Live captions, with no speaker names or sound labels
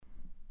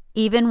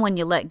Even when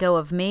you let go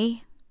of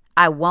me,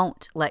 I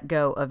won't let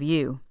go of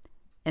you.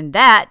 And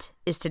that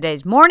is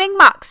today's Morning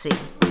Moxie.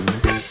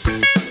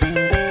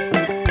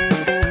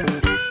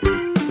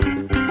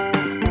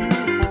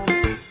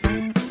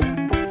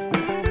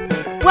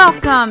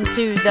 Welcome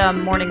to the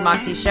Morning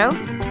Moxie Show.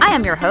 I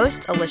am your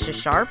host, Alicia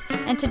Sharp,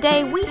 and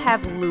today we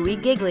have Louie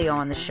Giglio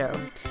on the show.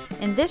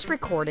 And this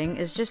recording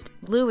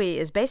Louie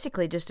is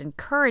basically just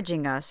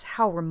encouraging us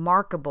how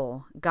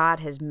remarkable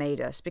God has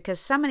made us, because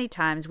so many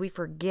times we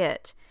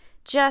forget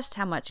just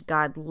how much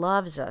God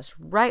loves us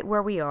right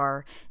where we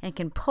are and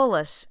can pull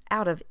us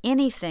out of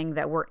anything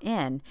that we're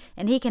in,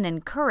 and He can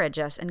encourage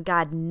us, and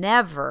God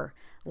never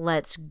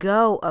lets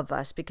go of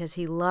us because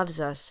He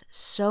loves us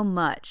so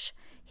much.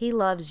 He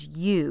loves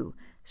you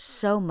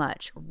so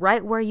much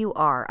right where you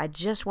are. I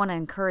just want to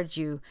encourage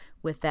you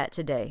with that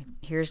today.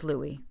 Here's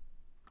Louie.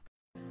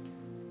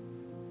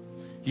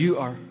 You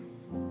are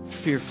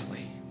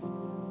fearfully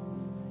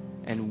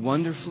and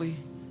wonderfully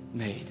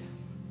made.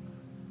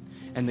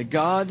 And the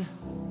God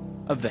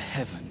of the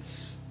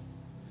heavens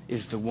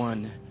is the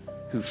one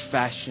who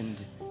fashioned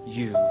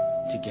you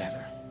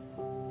together.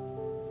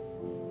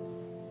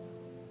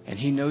 And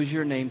He knows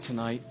your name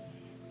tonight.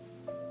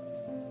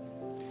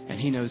 And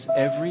He knows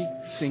every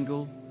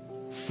single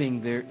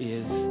thing there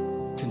is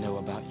to know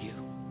about you.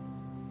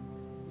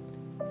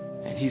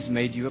 And He's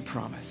made you a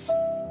promise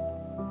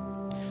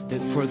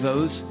that for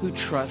those who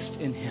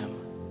trust in Him,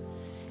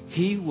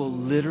 He will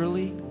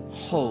literally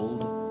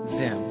hold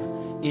them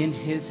in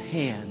His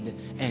hand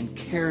and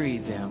carry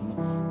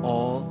them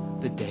all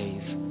the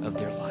days of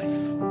their life.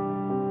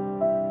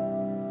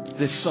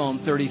 This Psalm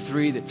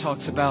 33 that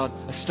talks about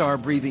a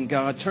star-breathing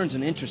God turns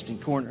an interesting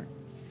corner.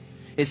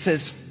 It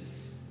says,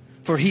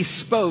 "For He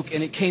spoke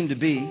and it came to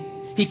be.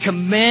 He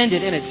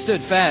commanded and it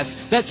stood fast."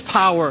 That's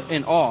power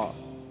and awe.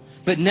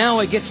 But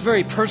now it gets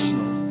very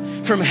personal.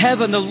 From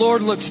heaven, the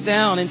Lord looks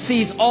down and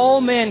sees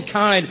all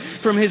mankind.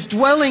 From His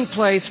dwelling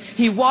place,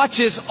 He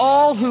watches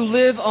all who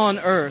live on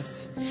earth.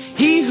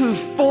 He who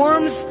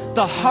forms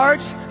the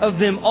hearts of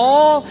them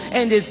all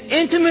and is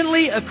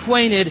intimately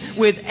acquainted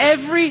with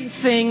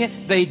everything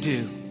they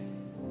do.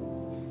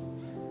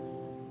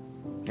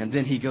 And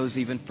then He goes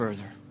even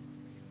further.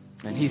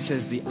 And He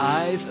says, "The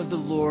eyes of the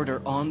Lord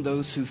are on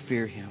those who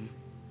fear Him,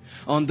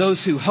 on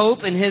those who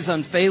hope in His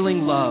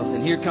unfailing love."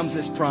 And here comes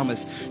this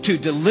promise: to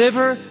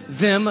deliver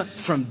them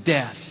from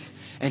death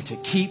and to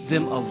keep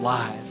them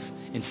alive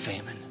in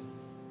famine.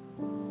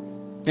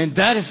 And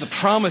that is the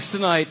promise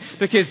tonight,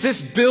 because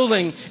this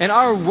building and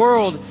our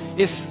world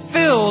is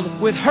filled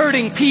with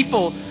hurting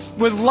people,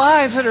 with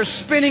lives that are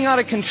spinning out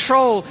of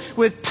control,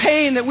 with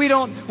pain that we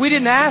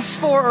didn't ask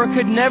for or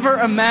could never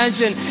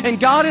imagine. And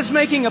God is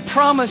making a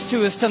promise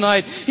to us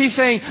tonight. He's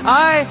saying,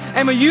 "I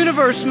am a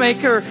universe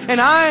maker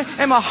and I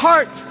am a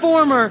heart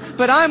former,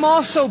 but I'm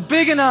also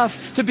big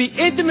enough to be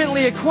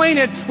intimately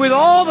acquainted with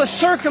all the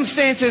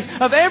circumstances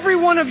of every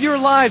one of your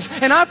lives.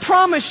 And I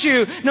promise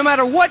you, no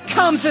matter what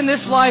comes in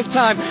this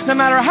lifetime, no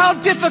matter how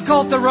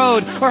difficult the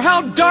road or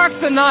how dark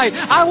the night,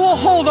 I will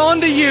hold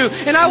on to you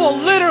and I will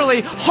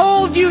literally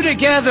hold you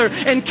together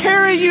and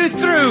carry you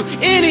through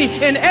any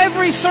and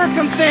every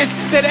circumstance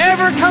that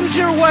ever comes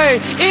your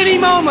way, any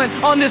moment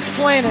on this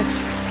planet."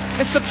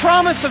 It's the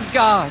promise of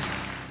God.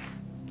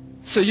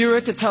 So you're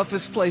at the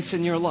toughest place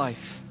in your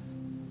life.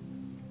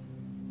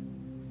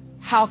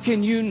 How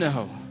can you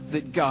know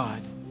that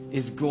God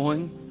is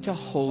going to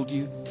hold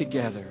you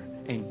together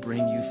and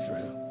bring you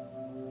through?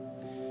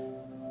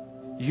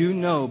 You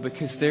know,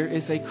 because there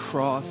is a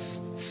cross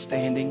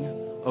standing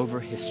over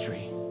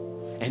history.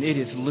 And it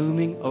is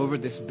looming over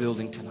this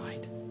building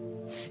tonight.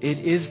 It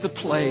is the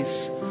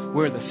place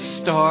where the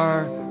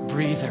star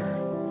breather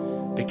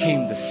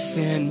became the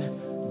sin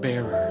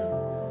bearer.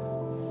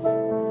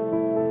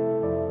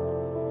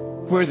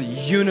 Where the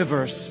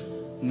universe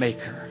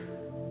maker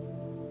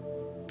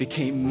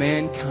became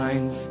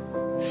mankind's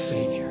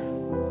savior.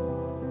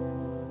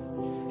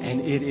 And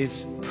it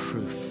is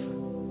proof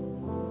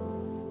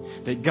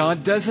that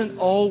God doesn't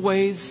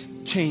always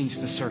change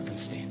the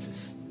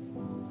circumstances.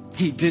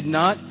 He did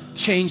not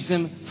change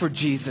them for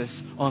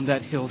Jesus on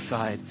that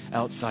hillside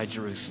outside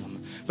Jerusalem.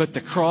 But the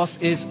cross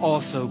is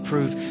also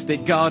proof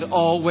that God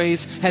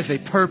always has a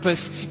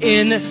purpose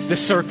in the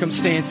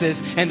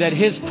circumstances, and that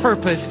His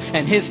purpose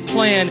and His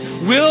plan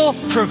will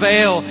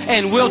prevail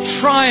and will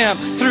triumph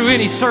through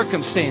any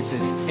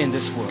circumstances in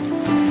this world.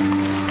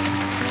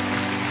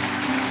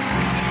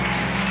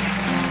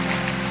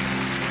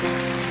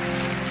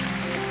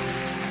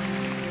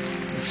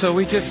 So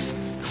we just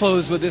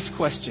close with this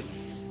question.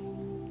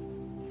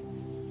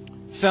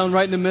 It's found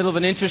right in the middle of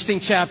an interesting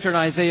chapter in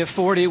Isaiah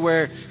 40,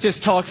 where it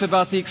just talks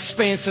about the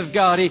expanse of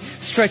God. He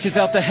stretches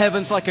out the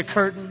heavens like a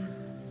curtain,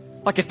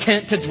 like a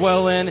tent to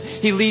dwell in.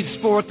 He leads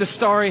forth the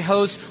starry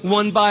host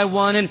one by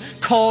one and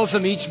calls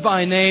them each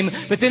by name.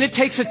 But then it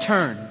takes a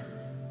turn.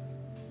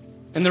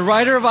 And the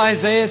writer of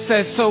Isaiah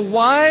says, "So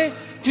why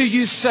do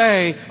you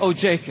say, O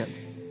Jacob?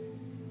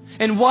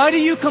 And why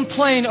do you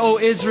complain, O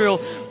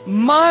Israel?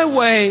 My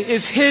way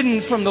is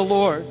hidden from the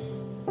Lord.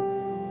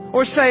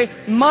 or say,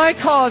 my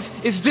cause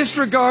is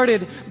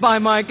disregarded by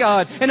my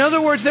God. In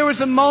other words, there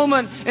was a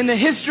moment in the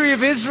history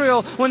of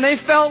Israel when they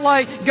felt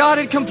like God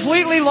had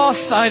completely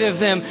lost sight of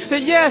them.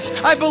 That yes,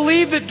 I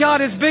believe that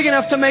God is big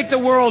enough to make the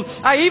world.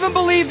 I even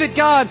believe that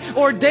God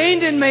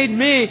ordained and made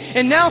me.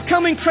 And now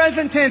coming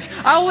present tense,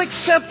 I'll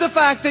accept the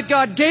fact that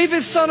God gave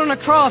His Son on a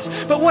cross.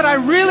 But what I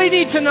really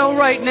need to know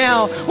right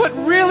now, what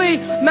really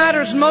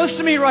matters most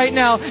to me right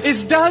now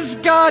is, does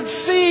God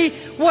see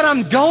what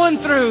I'm going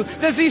through?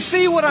 Does He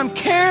see what I'm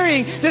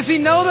carrying? Does He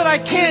know that I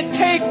can't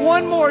take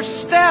one more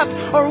step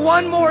or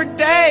one more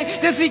day?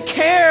 Does He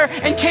care?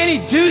 And can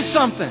He do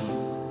something?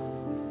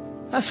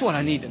 That's what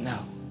I need to know.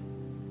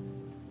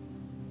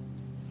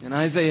 And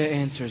Isaiah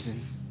answers,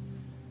 and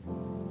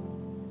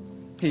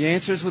he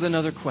answers with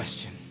another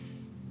question.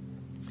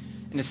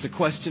 And it's a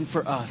question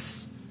for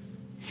us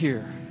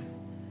here.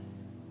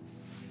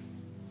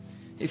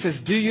 He says,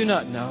 do you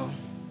not know?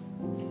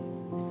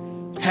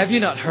 Have you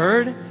not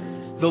heard?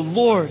 The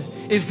Lord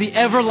is the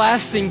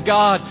everlasting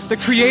God, the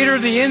creator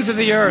of the ends of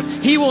the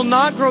earth. He will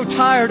not grow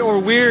tired or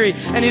weary,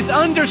 and His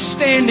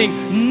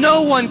understanding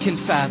no one can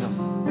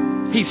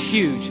fathom. He's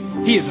huge.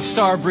 He is a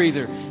star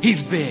breather.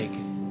 He's big.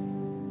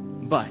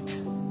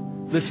 But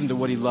listen to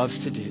what He loves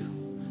to do.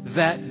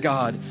 That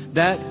God,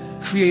 that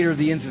creator of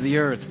the ends of the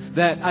earth,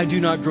 that I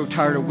do not grow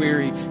tired or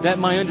weary, that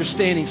my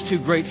understanding is too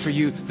great for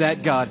you,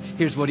 that God,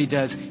 here's what He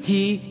does.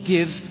 He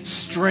gives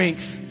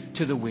strength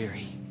to the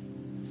weary,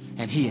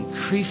 and He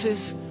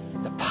increases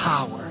the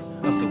power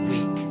of the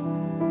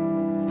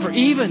weak. For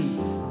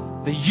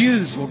even the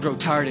youths will grow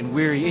tired and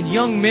weary, and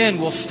young men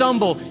will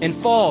stumble and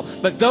fall.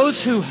 But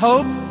those who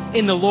hope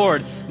in the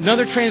Lord,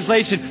 another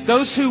translation,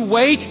 those who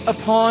wait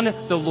upon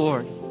the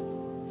Lord.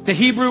 The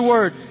Hebrew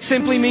word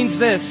simply means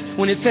this.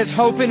 When it says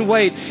hope and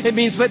wait, it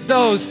means but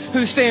those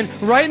who stand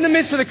right in the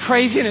midst of the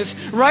craziness,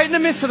 right in the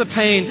midst of the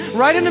pain,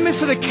 right in the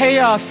midst of the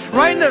chaos,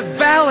 right in the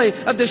valley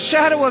of the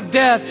shadow of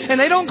death, and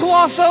they don't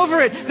gloss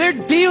over it. They're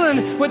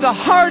dealing with the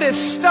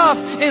hardest stuff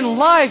in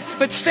life,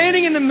 but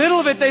standing in the middle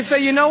of it, they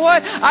say, you know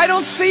what? I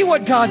don't see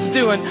what God's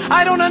doing.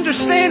 I don't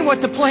understand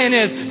what the plan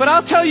is, but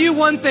I'll tell you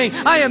one thing.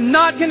 I am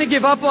not going to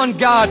give up on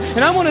God,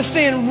 and I'm going to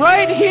stand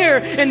right here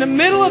in the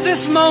middle of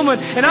this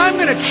moment, and I'm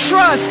going to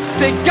trust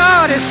that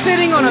God is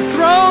sitting on a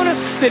throne,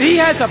 that He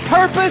has a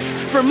purpose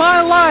for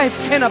my life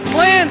and a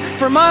plan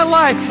for my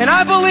life. And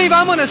I believe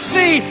I'm going to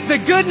see the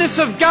goodness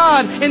of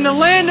God in the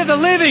land of the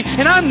living,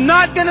 and I'm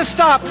not going to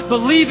stop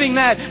believing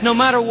that no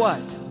matter what.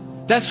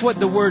 That's what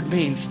the word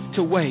means,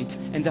 to wait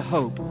and to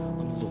hope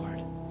on the Lord.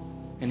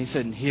 And He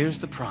said, and here's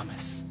the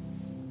promise.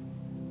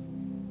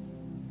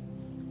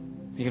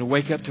 You're going to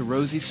wake up to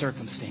rosy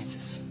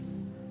circumstances.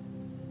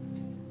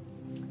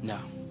 No.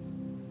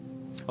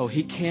 Oh,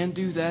 He can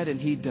do that, and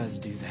He does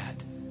do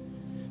that.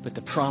 But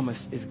the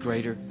promise is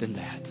greater than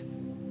that.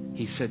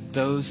 He said,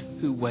 those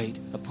who wait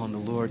upon the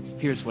Lord,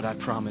 here's what I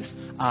promise.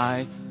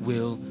 I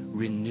will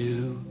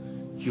renew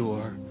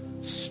your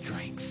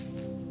strength.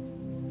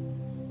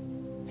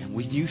 And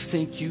when you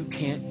think you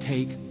can't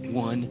take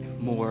one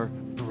more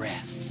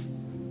breath,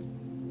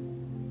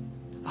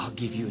 I'll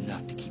give you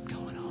enough to keep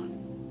going on.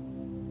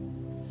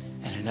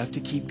 And enough to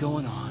keep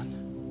going on.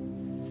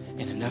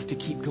 And enough to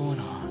keep going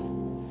on.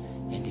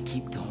 And to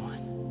keep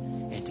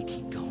going, and to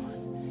keep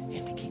going,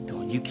 and to keep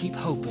going. You keep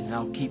hoping, and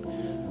I'll keep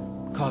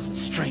causing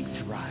strength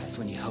to rise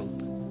when you hope.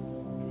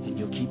 And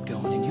you'll keep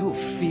going, and you will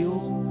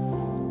feel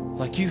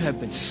like you have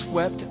been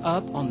swept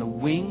up on the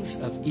wings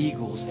of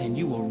eagles, and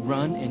you will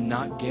run and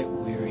not get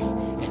weary,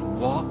 and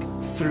walk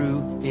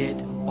through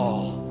it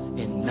all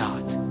and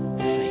not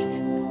faint.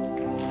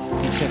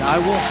 He said, I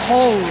will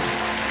hold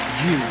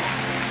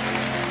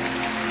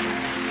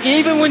you.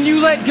 Even when you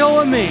let go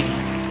of me,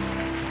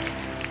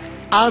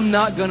 I'm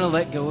not going to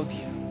let go of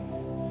you.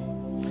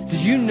 Did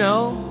you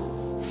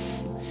know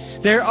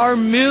there are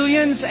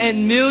millions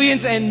and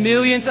millions and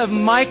millions of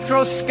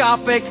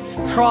microscopic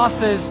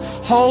crosses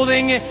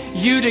holding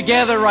you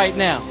together right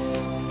now?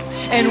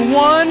 And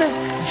one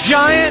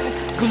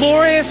giant,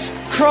 glorious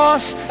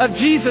cross of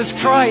Jesus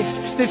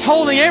Christ that's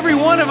holding every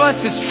one of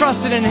us that's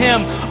trusted in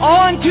Him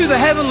onto the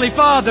Heavenly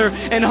Father,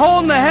 and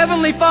holding the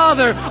Heavenly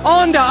Father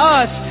onto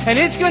us. And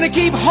it's going to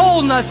keep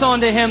holding us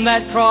onto Him,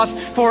 that cross,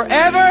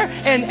 forever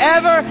and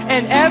ever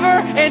and ever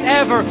and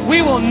ever.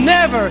 We will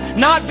never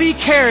not be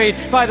carried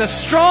by the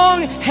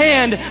strong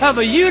hand of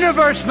a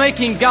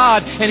universe-making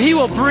God, and He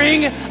will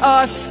bring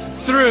us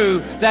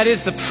through. That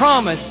is the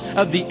promise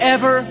of the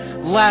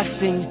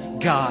everlasting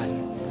God.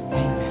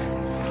 Amen.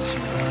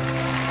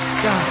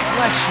 God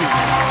bless you.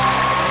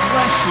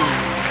 Bless you.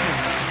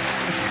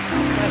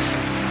 Bless you.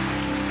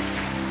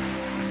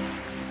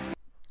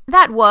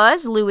 That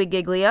was Louie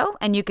Giglio,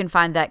 and you can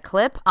find that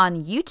clip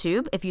on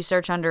YouTube if you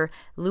search under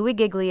Louie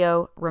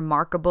Giglio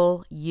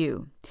Remarkable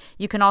You.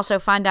 You can also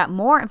find out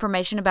more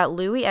information about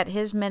Louie at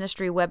his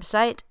ministry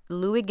website,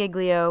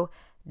 louiegiglio.com.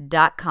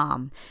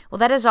 Well,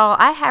 that is all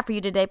I have for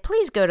you today.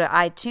 Please go to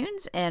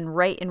iTunes and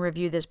rate and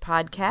review this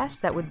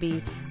podcast. That would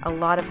be a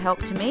lot of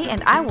help to me.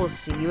 And I will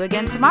see you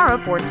again tomorrow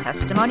for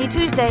Testimony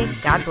Tuesday.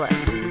 God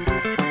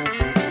bless.